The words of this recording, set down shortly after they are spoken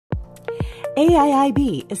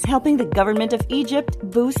AIIB is helping the government of Egypt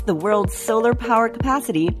boost the world's solar power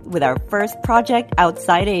capacity with our first project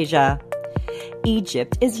outside Asia.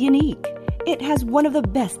 Egypt is unique. It has one of the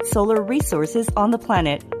best solar resources on the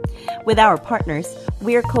planet. With our partners,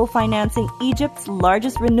 we're co-financing Egypt's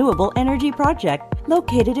largest renewable energy project,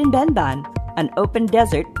 located in Benban, an open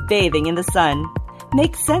desert bathing in the sun.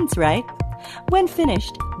 Makes sense, right? When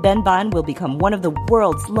finished, Benban will become one of the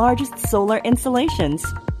world's largest solar installations.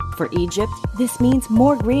 For Egypt, this means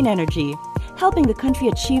more green energy, helping the country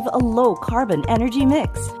achieve a low-carbon energy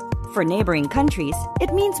mix. For neighboring countries,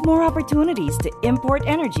 it means more opportunities to import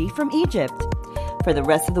energy from Egypt. For the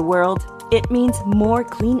rest of the world, it means more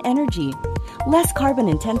clean energy, less carbon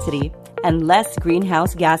intensity, and less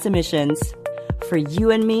greenhouse gas emissions. For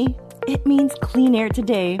you and me, it means clean air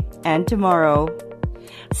today and tomorrow.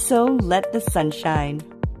 So let the sun shine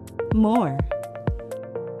more.